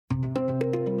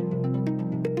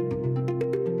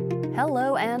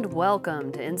Hello and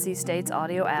welcome to NC State's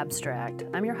Audio Abstract.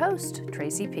 I'm your host,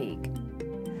 Tracy Peak.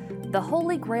 The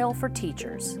Holy Grail for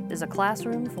teachers is a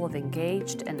classroom full of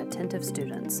engaged and attentive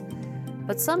students.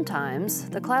 But sometimes,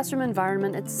 the classroom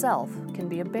environment itself can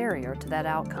be a barrier to that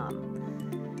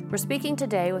outcome. We're speaking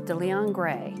today with DeLeon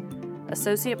Gray,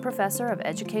 Associate Professor of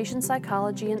Education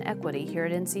Psychology and Equity here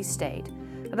at NC State,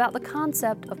 about the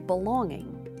concept of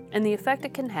belonging and the effect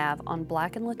it can have on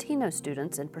Black and Latino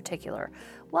students in particular.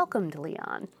 Welcome,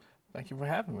 DeLeon. Thank you for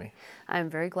having me. I'm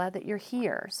very glad that you're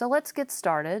here. So let's get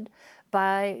started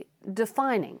by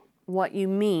defining what you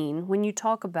mean when you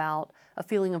talk about a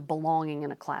feeling of belonging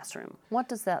in a classroom. What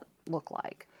does that look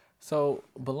like? So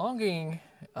belonging,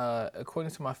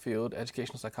 according to my field,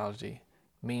 educational psychology,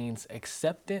 means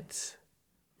acceptance,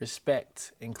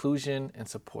 respect, inclusion, and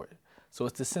support. So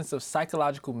it's the sense of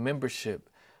psychological membership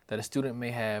that a student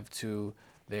may have to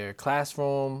their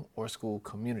classroom or school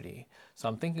community. So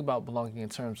I'm thinking about belonging in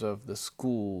terms of the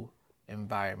school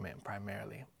environment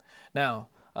primarily. Now,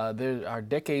 there are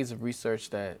decades of research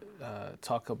that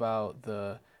talk about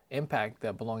the impact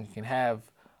that belonging can have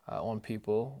on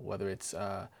people, whether it's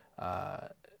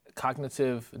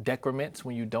cognitive decrements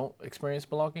when you don't experience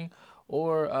belonging,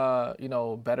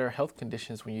 or better health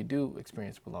conditions when you do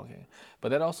experience belonging. But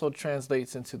that also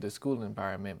translates into the school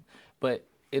environment. But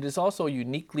it is also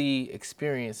uniquely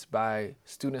experienced by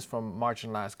students from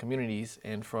marginalized communities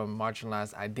and from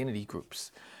marginalized identity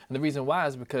groups. And the reason why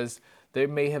is because there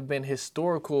may have been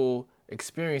historical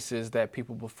experiences that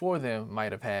people before them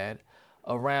might have had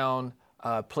around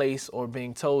place or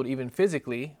being told, even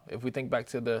physically, if we think back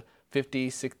to the 50s,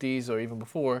 60s, or even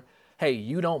before, hey,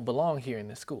 you don't belong here in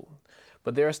this school.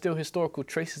 But there are still historical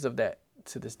traces of that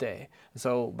to this day. And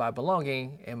so by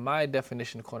belonging, in my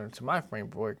definition, according to my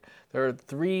framework, there are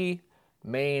three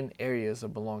main areas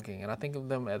of belonging, and I think of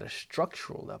them at a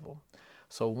structural level.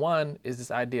 So one is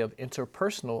this idea of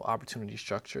interpersonal opportunity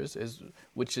structures,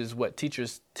 which is what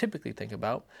teachers typically think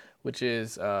about, which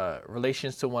is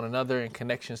relations to one another and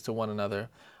connections to one another,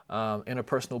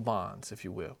 interpersonal bonds, if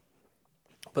you will.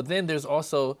 But then there's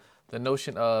also the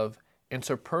notion of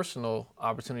interpersonal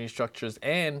opportunity structures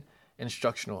and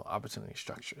instructional opportunity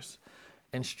structures.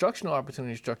 Instructional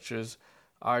opportunity structures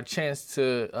are a chance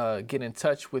to get in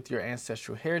touch with your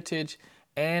ancestral heritage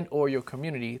and or your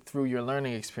community through your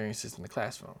learning experiences in the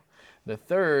classroom. The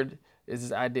third is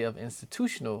this idea of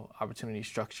institutional opportunity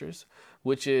structures,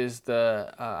 which is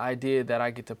the idea that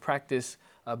I get to practice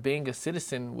being a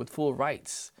citizen with full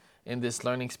rights in this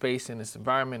learning space, in this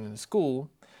environment, in the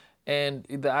school. And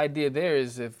the idea there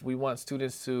is if we want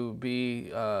students to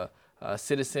be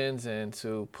citizens and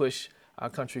to push our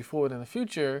country forward in the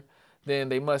future, then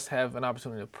they must have an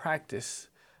opportunity to practice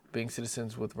being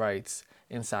citizens with rights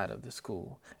inside of the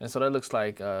school. And so that looks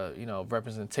like,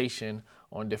 representation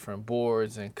on different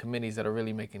boards and committees that are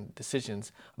really making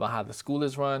decisions about how the school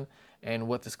is run and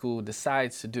what the school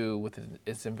decides to do with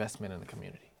its investment in the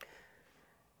community.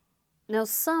 Now,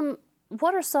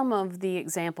 what are some of the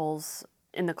examples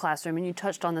in the classroom, and you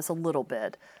touched on this a little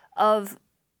bit, of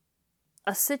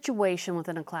a situation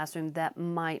within a classroom that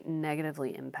might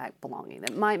negatively impact belonging,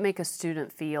 that might make a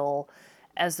student feel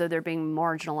as though they're being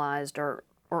marginalized or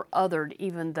othered,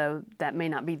 even though that may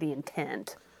not be the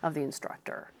intent of the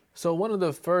instructor? So one of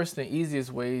the first and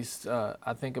easiest ways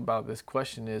I think about this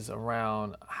question is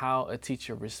around how a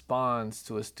teacher responds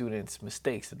to a student's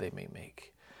mistakes that they may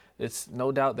make. It's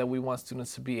no doubt that we want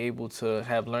students to be able to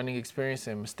have learning experience,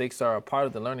 and mistakes are a part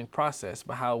of the learning process,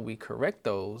 but how we correct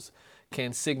those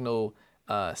can signal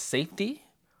safety,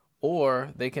 or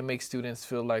they can make students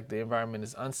feel like the environment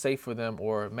is unsafe for them,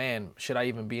 or man, should I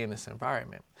even be in this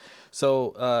environment?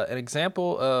 So an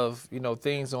example of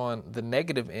things on the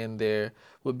negative end there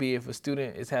would be if a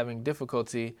student is having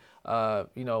difficulty,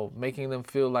 making them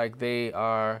feel like they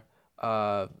are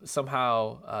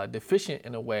somehow deficient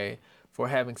in a way for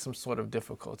having some sort of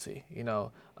difficulty,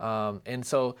 and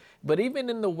so, but even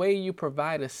in the way you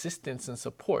provide assistance and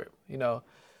support,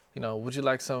 would you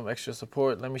like some extra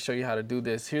support? Let me show you how to do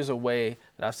this. Here's a way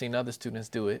that I've seen other students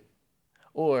do it.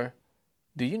 Or,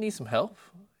 do you need some help?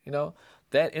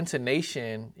 That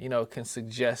intonation, can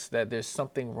suggest that there's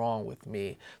something wrong with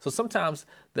me. So sometimes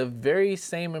the very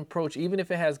same approach, even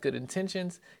if it has good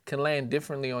intentions, can land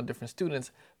differently on different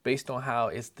students based on how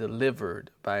it's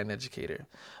delivered by an educator.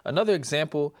 Another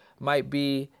example might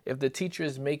be if the teacher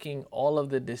is making all of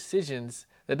the decisions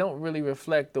that don't really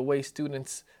reflect the way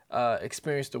students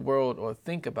experience the world or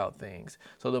think about things.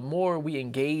 So the more we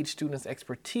engage students'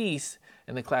 expertise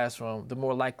in the classroom, the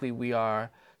more likely we are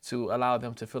to allow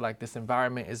them to feel like this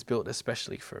environment is built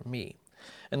especially for me.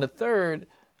 And the third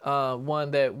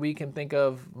one that we can think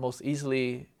of most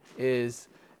easily is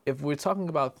if we're talking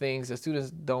about things that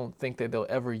students don't think that they'll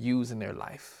ever use in their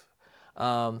life,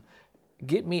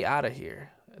 get me out of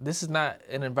here. This is not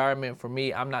an environment for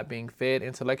me. I'm not being fed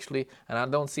intellectually, and I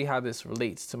don't see how this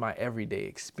relates to my everyday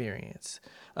experience.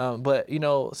 But,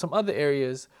 some other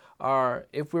areas are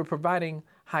if we're providing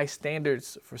high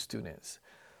standards for students,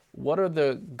 what are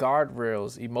the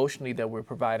guardrails emotionally that we're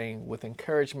providing with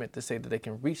encouragement to say that they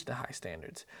can reach the high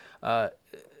standards?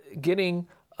 Getting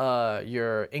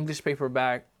your English paper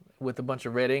back with a bunch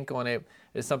of red ink on it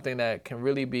is something that can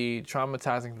really be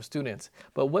traumatizing for students.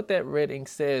 But what that red ink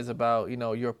says about,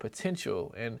 your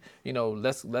potential and,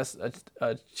 let's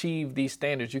achieve these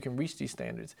standards, you can reach these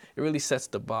standards, it really sets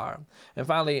the bar. And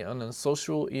finally, on the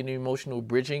social and emotional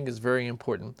bridging is very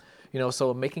important.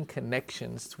 So making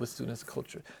connections with students'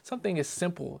 culture. Something as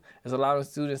simple as allowing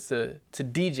students to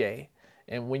DJ,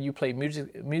 and when you play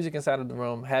music inside of the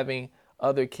room, having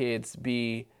other kids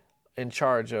be in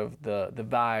charge of the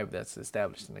vibe that's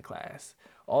established in the class.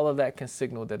 All of that can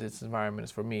signal that this environment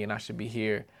is for me and I should be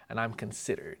here and I'm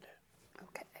considered.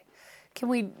 Okay. Can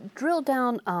we drill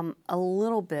down a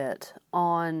little bit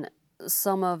on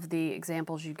some of the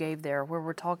examples you gave there where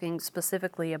we're talking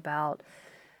specifically about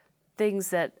things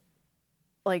that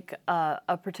like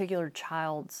a particular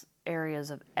child's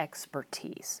areas of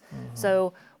expertise? Mm-hmm.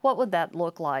 So what would that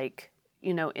look like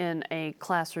in a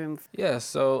classroom? Yeah,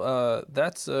 so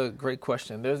that's a great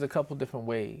question. There's a couple different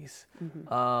ways.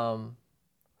 Mm-hmm.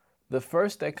 The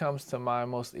first that comes to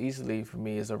mind most easily for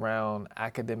me is around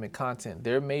academic content.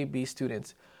 There may be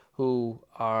students who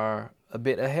are a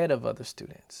bit ahead of other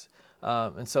students.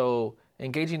 And so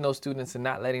engaging those students and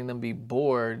not letting them be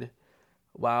bored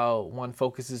while one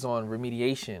focuses on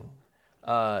remediation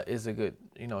is a good,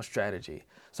 strategy.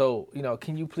 So,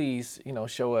 can you please,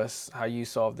 show us how you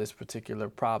solve this particular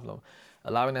problem?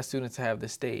 Allowing that student to have the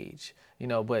stage,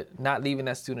 but not leaving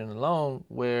that student alone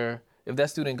where if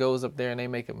that student goes up there and they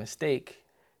make a mistake,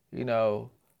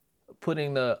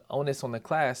 putting the onus on the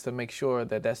class to make sure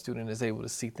that that student is able to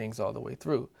see things all the way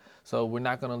through. So we're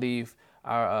not going to leave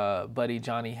our buddy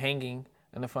Johnny hanging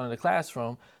in the front of the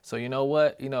classroom. So you know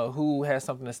what, who has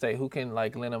something to say? Who can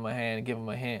lend him a hand, give him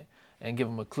a hint, and give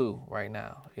them a clue right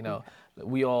now?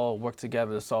 We all work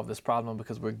together to solve this problem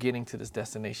because we're getting to this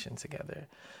destination together.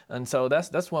 And so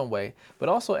that's one way. But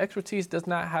also expertise does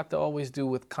not have to always do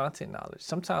with content knowledge.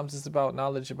 Sometimes it's about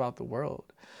knowledge about the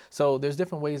world. So there's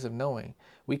different ways of knowing.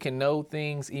 We can know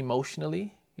things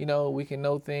emotionally. We can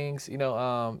know things,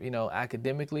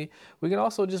 academically. We can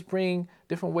also just bring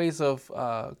different ways of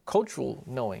cultural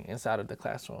knowing inside of the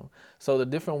classroom. So the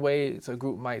different ways a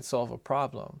group might solve a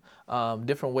problem,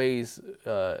 different ways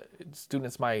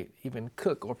students might even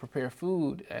cook or prepare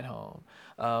food at home,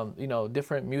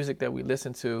 different music that we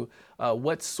listen to.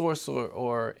 What source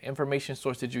or information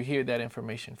source did you hear that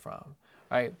information from,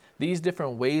 right? These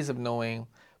different ways of knowing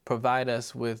provide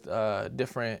us with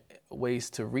different ways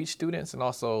to reach students and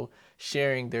also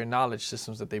sharing their knowledge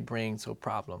systems that they bring to a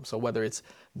problem. So whether it's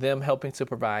them helping to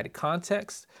provide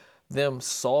context, them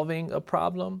solving a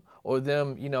problem, or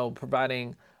them,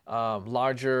 providing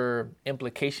larger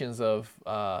implications of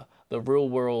the real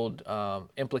world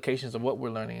implications of what we're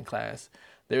learning in class,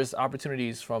 there's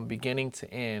opportunities from beginning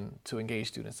to end to engage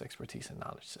students' expertise and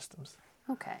knowledge systems.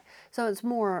 Okay, so it's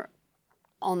more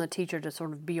on the teacher to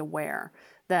sort of be aware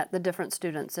that the different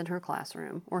students in her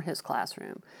classroom or his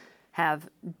classroom have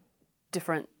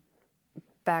different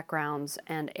backgrounds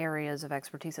and areas of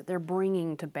expertise that they're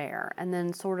bringing to bear, and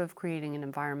then sort of creating an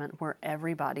environment where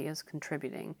everybody is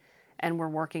contributing and we're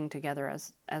working together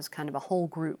as kind of a whole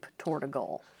group toward a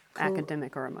goal,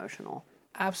 academic or emotional.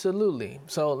 Absolutely.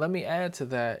 So let me add to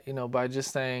that, by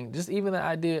just saying, just even the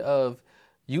idea of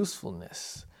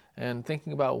usefulness and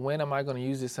thinking about when am I going to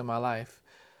use this in my life.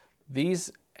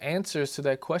 These answers to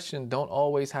that question don't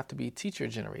always have to be teacher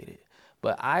generated,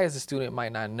 but I as a student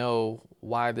might not know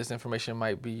why this information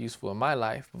might be useful in my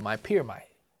life, but my peer might.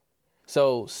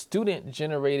 So student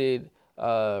generated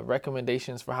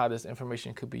recommendations for how this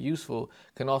information could be useful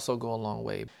can also go a long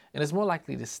way. And it's more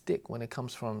likely to stick when it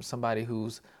comes from somebody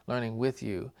who's learning with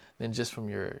you than just from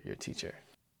your teacher.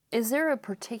 Is there a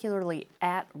particularly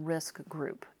at-risk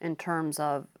group in terms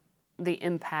of the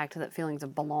impact that feelings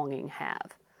of belonging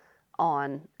have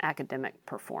on academic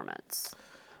performance?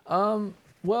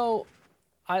 Well,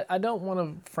 I don't want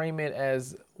to frame it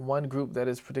as one group that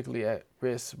is particularly at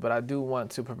risk, but I do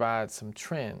want to provide some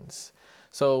trends.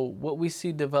 So what we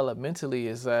see developmentally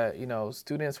is that,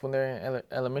 students, when they're in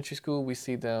elementary school, we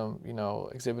see them,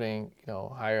 exhibiting,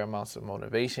 higher amounts of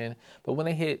motivation. But when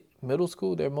they hit middle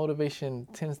school, their motivation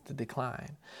tends to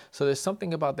decline. So there's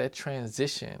something about that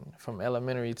transition from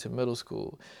elementary to middle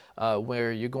school,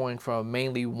 where you're going from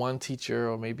mainly one teacher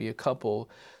or maybe a couple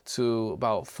to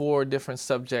about 4 different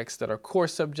subjects that are core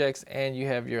subjects, and you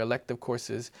have your elective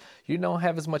courses. You don't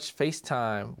have as much face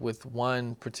time with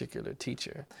one particular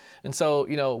teacher. And so,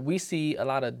 we see a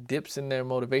lot of dips in their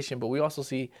motivation, but we also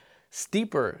see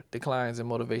steeper declines in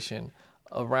motivation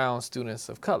around students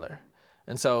of color.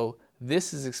 And so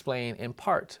this is explained in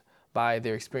part by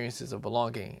their experiences of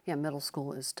belonging. Yeah, middle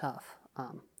school is tough,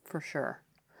 for sure,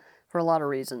 for a lot of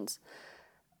reasons.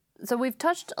 So we've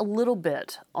touched a little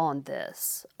bit on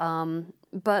this,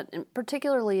 but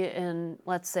particularly in,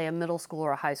 let's say, a middle school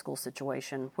or a high school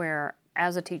situation where,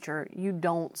 as a teacher, you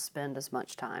don't spend as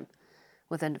much time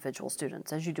with individual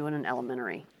students as you do in an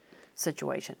elementary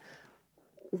situation.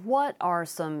 What are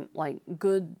some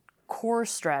good core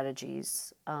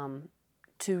strategies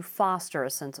to foster a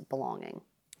sense of belonging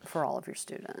for all of your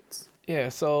students? Yeah,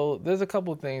 so there's a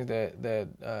couple of things that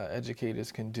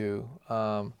educators can do.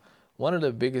 One of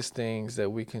the biggest things that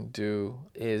we can do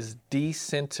is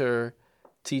decenter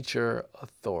teacher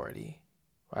authority,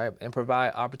 right? And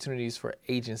provide opportunities for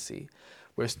agency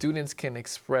where students can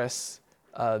express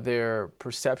their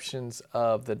perceptions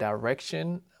of the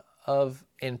direction of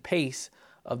and pace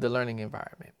of the learning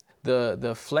environment.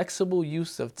 The flexible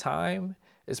use of time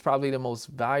is probably the most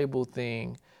valuable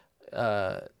thing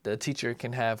the teacher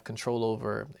can have control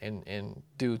over and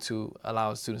do to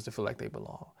allow students to feel like they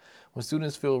belong. When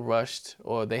students feel rushed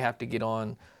or they have to get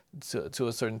on to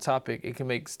a certain topic, it can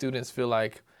make students feel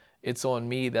like it's on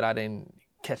me that I didn't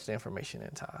catch the information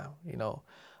in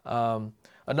time.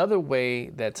 Another way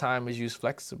that time is used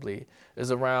flexibly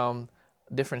is around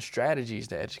different strategies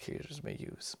that educators may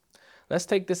use. Let's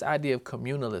take this idea of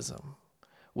communalism,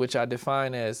 which I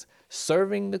define as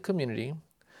serving the community,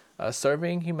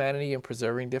 serving humanity and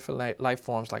preserving different life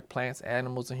forms like plants,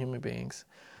 animals, and human beings,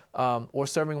 or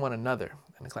serving one another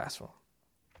in the classroom.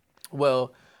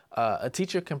 Well, a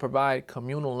teacher can provide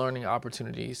communal learning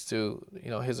opportunities to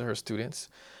his or her students,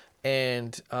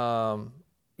 and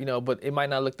but it might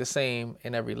not look the same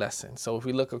in every lesson. So if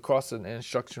we look across an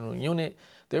instructional unit,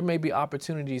 there may be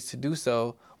opportunities to do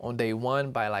so on day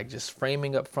one by just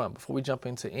framing up front. Before we jump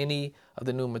into any of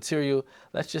the new material,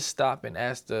 let's just stop and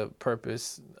ask the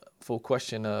purposeful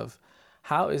question of,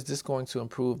 how is this going to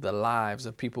improve the lives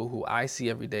of people who I see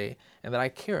every day and that I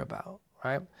care about,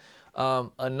 right?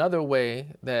 Another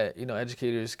way that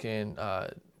educators can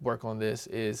work on this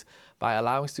is by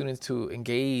allowing students to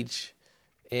engage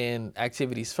in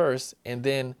activities first and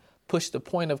then push the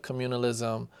point of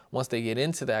communalism once they get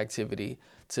into the activity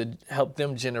to help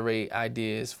them generate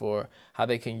ideas for how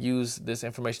they can use this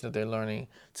information that they're learning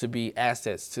to be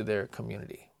assets to their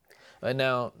community. And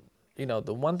now,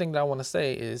 the one thing that I want to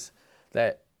say is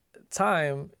that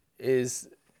time is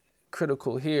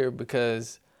critical here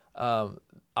because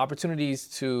opportunities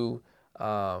to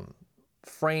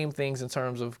frame things in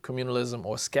terms of communalism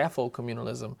or scaffold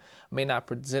communalism may not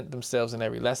present themselves in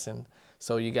every lesson.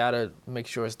 So you got to make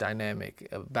sure it's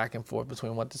dynamic, back and forth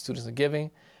between what the students are giving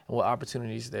and what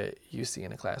opportunities that you see in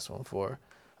the classroom for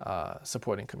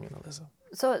supporting communalism.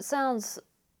 So it sounds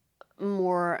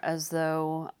more as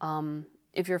though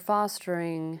if you're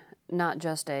fostering not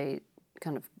just a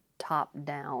kind of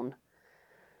top-down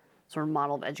sort of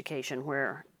model of education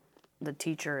where the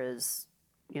teacher is,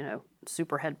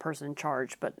 super head person in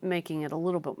charge, but making it a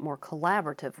little bit more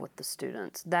collaborative with the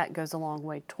students, that goes a long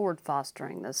way toward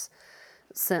fostering this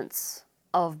sense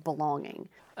of belonging.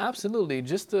 Absolutely.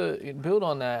 Just to build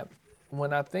on that,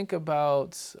 when I think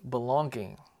about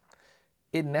belonging,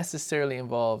 it necessarily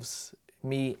involves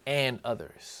me and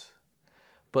others.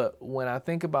 But when I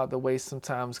think about the way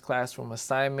sometimes classroom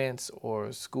assignments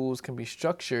or schools can be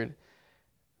structured,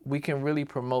 we can really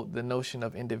promote the notion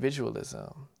of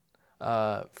individualism.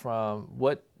 From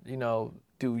what,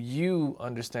 do you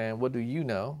understand? What do you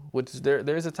know? Which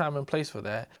there's a time and place for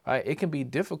that, right? It can be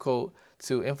difficult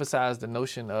to emphasize the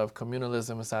notion of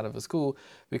communalism inside of a school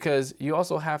because you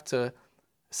also have to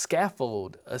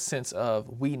scaffold a sense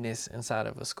of we-ness inside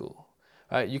of a school.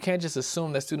 Right? You can't just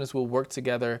assume that students will work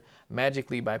together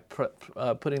magically by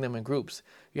putting them in groups.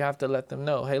 You have to let them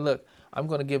know, hey, look, I'm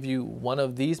going to give you one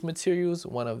of these materials,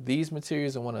 one of these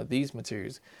materials, and one of these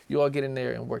materials. You all get in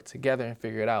there and work together and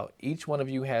figure it out. Each one of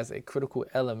you has a critical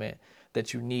element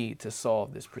that you need to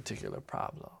solve this particular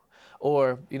problem.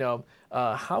 Or,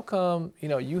 how come,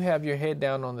 you have your head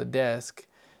down on the desk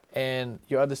and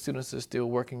your other students are still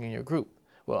working in your group?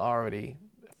 Well, already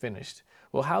finished.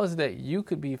 Well, how is it that you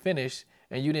could be finished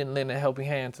and you didn't lend a helping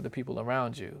hand to the people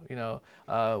around you?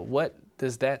 What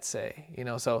does that say?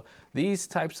 So these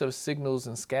types of signals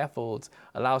and scaffolds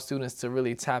allow students to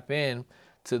really tap in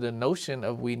to the notion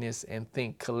of we-ness and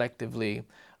think collectively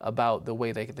about the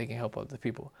way they can help other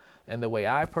people. And the way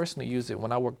I personally use it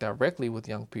when I work directly with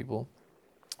young people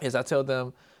is I tell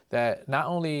them that not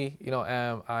only,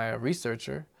 am I a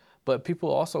researcher, but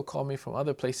people also call me from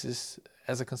other places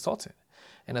as a consultant.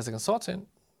 And as a consultant,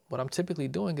 what I'm typically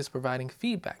doing is providing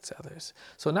feedback to others.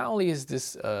 So not only is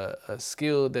this a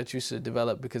skill that you should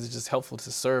develop because it's just helpful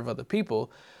to serve other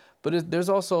people, but there's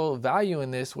also value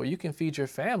in this where you can feed your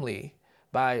family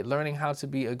by learning how to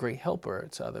be a great helper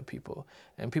to other people.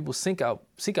 And people seek out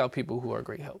people who are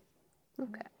great help.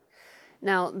 Okay.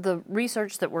 Now, the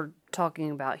research that we're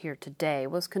talking about here today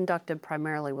was conducted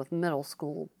primarily with middle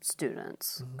school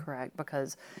students, correct?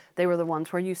 Because they were the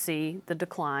ones where you see the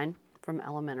decline from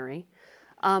elementary.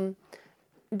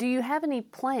 Do you have any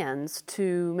plans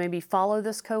to maybe follow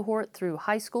this cohort through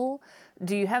high school?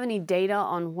 Do you have any data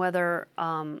on whether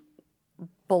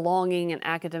belonging and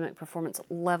academic performance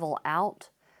level out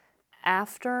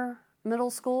after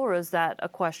middle school, or is that a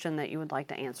question that you would like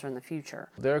to answer in the future?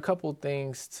 There are a couple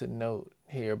things to note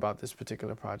here about this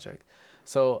particular project.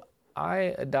 So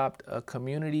I adopt a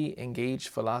community engaged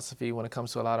philosophy when it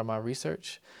comes to a lot of my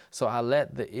research. So I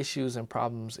let the issues and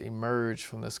problems emerge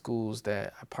from the schools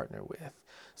that I partner with.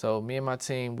 So me and my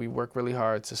team, we work really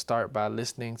hard to start by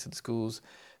listening to the schools,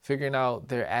 figuring out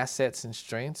their assets and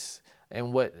strengths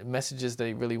and what messages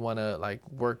they really want to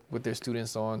work with their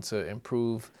students on to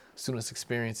improve students'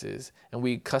 experiences. And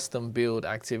we custom build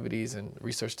activities and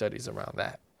research studies around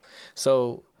that.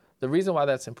 So the reason why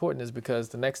that's important is because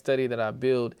the next study that I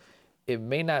build, it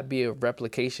may not be a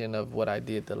replication of what I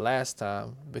did the last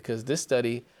time, because this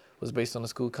study was based on the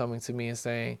school coming to me and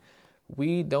saying,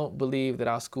 we don't believe that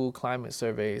our school climate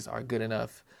surveys are good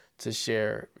enough to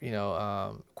share,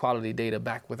 quality data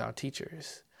back with our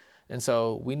teachers. And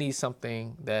so we need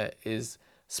something that is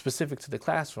specific to the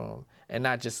classroom and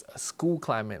not just a school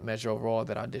climate measure overall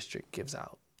that our district gives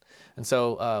out. And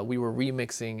so we were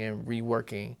remixing and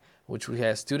reworking, which we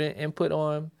had student input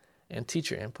on and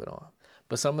teacher input on.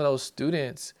 But some of those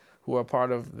students who are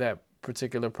part of that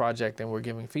particular project and were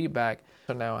giving feedback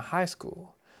are now in high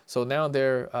school. So now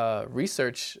they're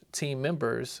research team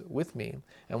members with me.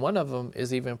 And one of them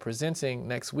is even presenting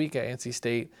next week at NC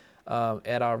State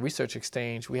at our research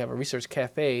exchange. We have a research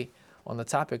cafe on the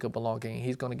topic of belonging.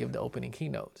 He's going to give the opening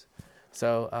keynote.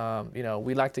 So,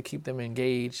 we like to keep them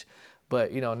engaged,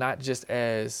 but, not just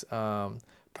as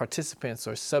participants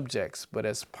or subjects, but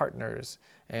as partners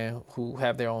and who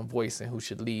have their own voice and who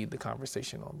should lead the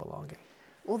conversation on belonging.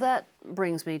 Well, that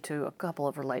brings me to a couple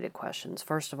of related questions.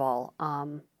 First of all,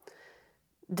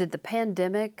 did the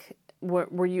pandemic,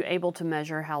 were you able to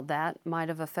measure how that might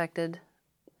have affected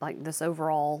this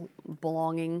overall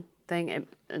belonging thing?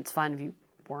 It's fine if you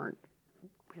weren't,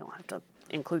 you don't have to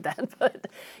include that, but,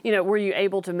 were you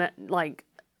able to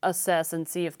assess and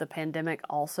see if the pandemic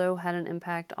also had an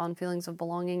impact on feelings of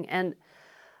belonging? And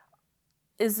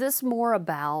is this more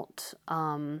about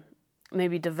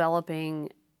maybe developing,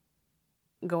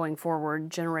 going forward,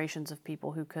 generations of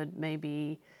people who could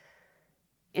maybe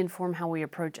inform how we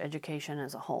approach education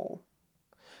as a whole?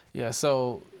 Yeah,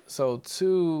 so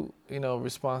two,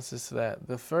 responses to that.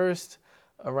 The first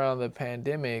around the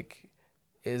pandemic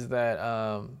is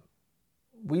that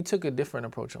we took a different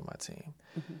approach on my team.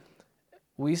 Mm-hmm.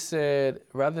 We said,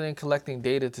 rather than collecting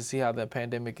data to see how the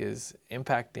pandemic is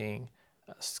impacting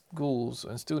schools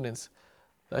and students,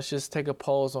 let's just take a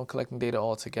pause on collecting data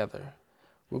altogether.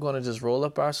 We're going to just roll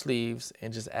up our sleeves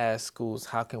and just ask schools,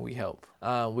 how can we help?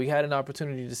 We had an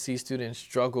opportunity to see students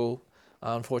struggle,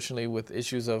 unfortunately, with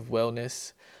issues of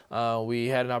wellness. We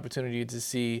had an opportunity to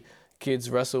see kids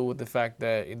wrestle with the fact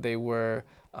that they were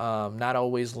not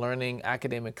always learning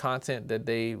academic content that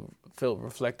they felt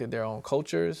reflected their own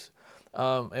cultures.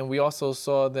 And we also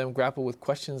saw them grapple with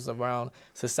questions around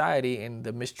society and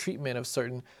the mistreatment of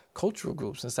certain cultural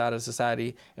groups inside of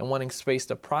society and wanting space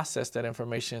to process that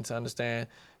information to understand,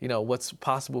 what's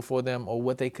possible for them or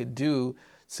what they could do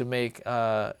to make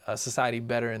a society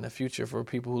better in the future for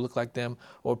people who look like them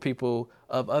or people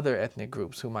of other ethnic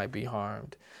groups who might be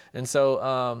harmed. And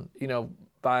so,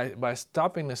 by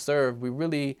stopping the serve, we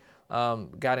really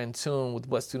got in tune with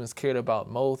what students cared about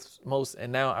most, and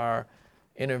now our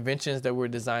interventions that we're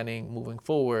designing moving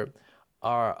forward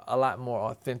are a lot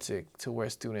more authentic to where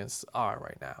students are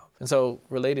right now. And so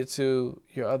related to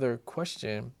your other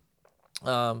question,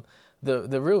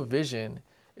 The real vision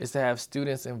is to have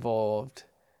students involved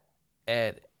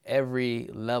at every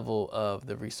level of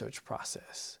the research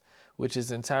process, which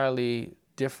is entirely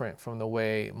different from the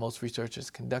way most research is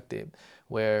conducted,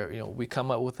 where we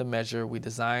come up with a measure, we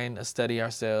design a study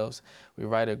ourselves, we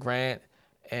write a grant,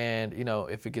 and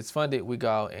if it gets funded, we go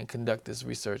out and conduct this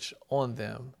research on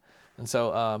them. And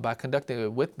so by conducting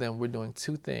it with them, we're doing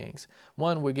two things.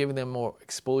 One, we're giving them more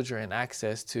exposure and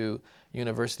access to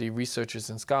university researchers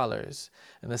and scholars.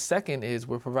 And the second is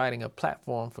we're providing a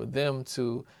platform for them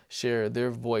to share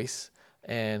their voice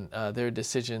and their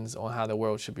decisions on how the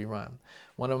world should be run.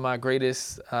 One of my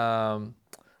greatest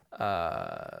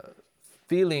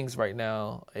feelings right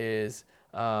now is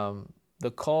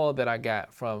the call that I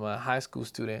got from a high school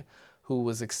student who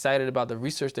was excited about the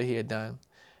research that he had done,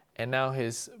 and now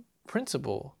his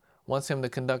principal wants him to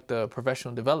conduct a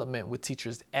professional development with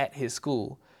teachers at his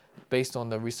school based on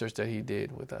the research that he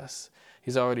did with us.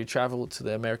 He's already traveled to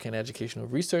the American Educational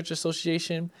Research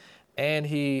Association, and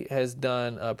he has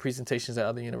done presentations at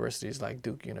other universities like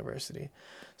Duke University.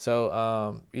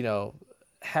 So,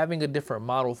 having a different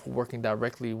model for working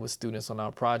directly with students on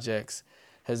our projects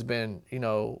has been,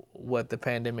 what the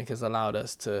pandemic has allowed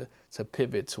us to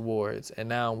pivot towards. And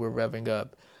now we're revving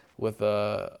up with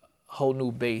a whole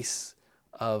new base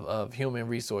of human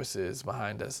resources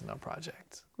behind us in our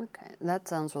project. Okay, that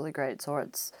sounds really great. So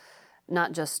it's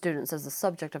not just students as the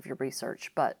subject of your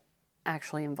research, but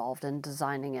actually involved in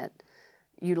designing it,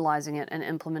 utilizing it, and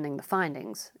implementing the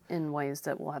findings in ways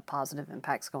that will have positive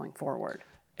impacts going forward.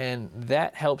 And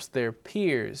that helps their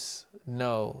peers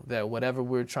know that whatever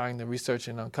we're trying to research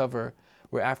and uncover,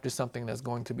 we're after something that's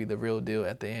going to be the real deal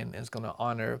at the end, and it's going to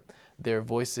honor their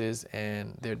voices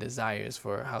and their desires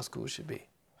for how schools should be.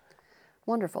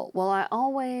 Wonderful. Well, I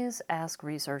always ask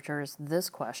researchers this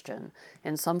question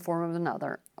in some form of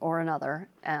another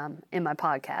in my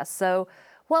podcast. So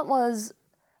what was,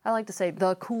 I like to say,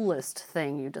 the coolest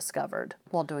thing you discovered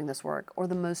while doing this work, or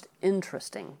the most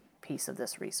interesting piece of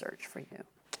this research for you?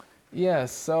 Yeah,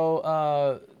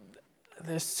 so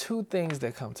there's two things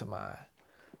that come to mind.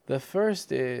 The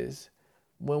first is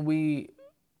when we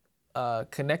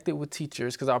connected with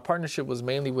teachers, because our partnership was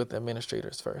mainly with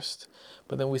administrators first.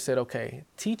 But then we said, okay,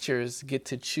 teachers get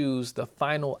to choose the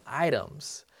final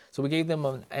items. So we gave them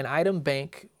an item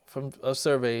bank of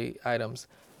survey items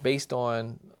based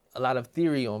on a lot of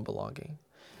theory on belonging.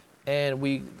 And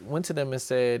we went to them and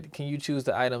said, can you choose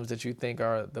the items that you think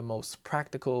are the most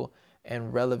practical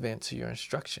and relevant to your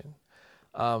instruction?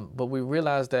 But we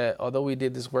realized that although we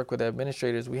did this work with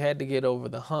administrators, we had to get over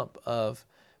the hump of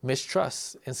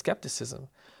mistrust and skepticism.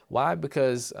 Why?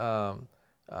 Because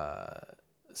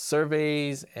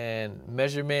surveys and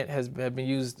measurement have been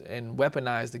used and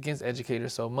weaponized against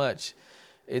educators so much,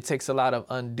 it takes a lot of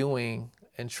undoing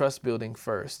and trust building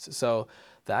first. So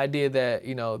the idea that,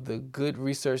 the good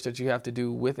research that you have to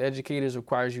do with educators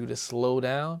requires you to slow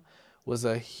down was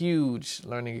a huge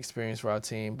learning experience for our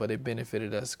team, but it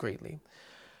benefited us greatly.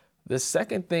 The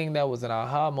second thing that was an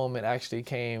aha moment actually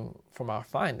came from our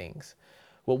findings.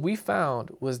 What we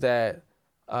found was that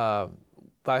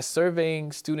by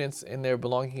surveying students in their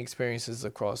belonging experiences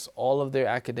across all of their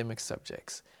academic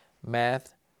subjects,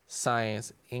 math,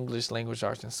 science, English, language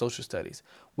arts, and social studies,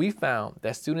 we found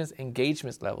that students'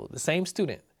 engagement level, the same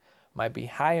student, might be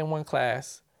high in one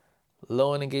class,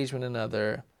 low in engagement in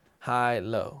another, high,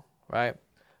 low, right?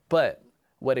 But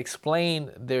what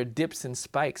explained their dips and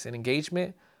spikes in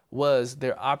engagement was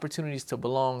their opportunities to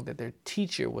belong that their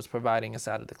teacher was providing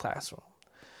inside of the classroom.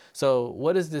 So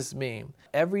what does this mean?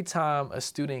 Every time a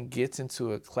student gets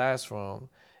into a classroom,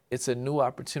 it's a new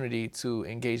opportunity to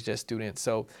engage that student.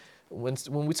 So when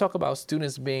we talk about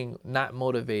students being not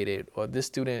motivated or this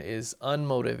student is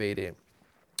unmotivated,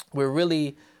 we're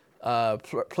really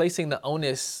placing the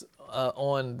onus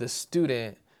on the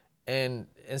student, and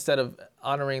instead of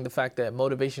honoring the fact that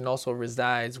motivation also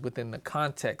resides within the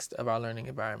context of our learning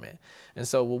environment. And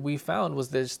so what we found was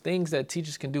there's things that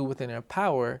teachers can do within their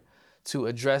power to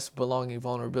address belonging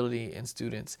vulnerability in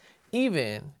students,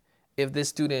 even if this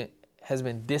student has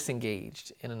been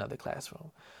disengaged in another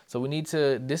classroom. So we need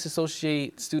to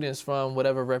disassociate students from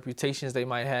whatever reputations they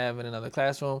might have in another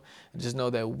classroom, and just know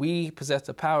that we possess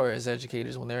the power as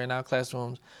educators when they're in our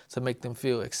classrooms to make them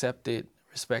feel accepted,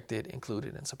 respected,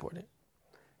 included, and supported.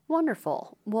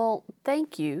 Wonderful. Well,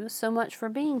 thank you so much for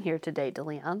being here today,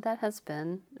 DeLeon. This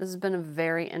has been a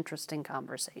very interesting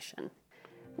conversation.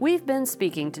 We've been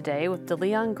speaking today with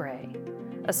DeLeon Gray,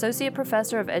 Associate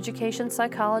Professor of Education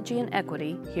Psychology and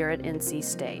Equity here at NC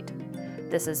State.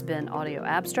 This has been Audio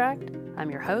Abstract. I'm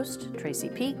your host, Tracy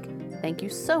Peak. Thank you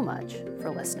so much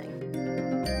for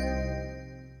listening.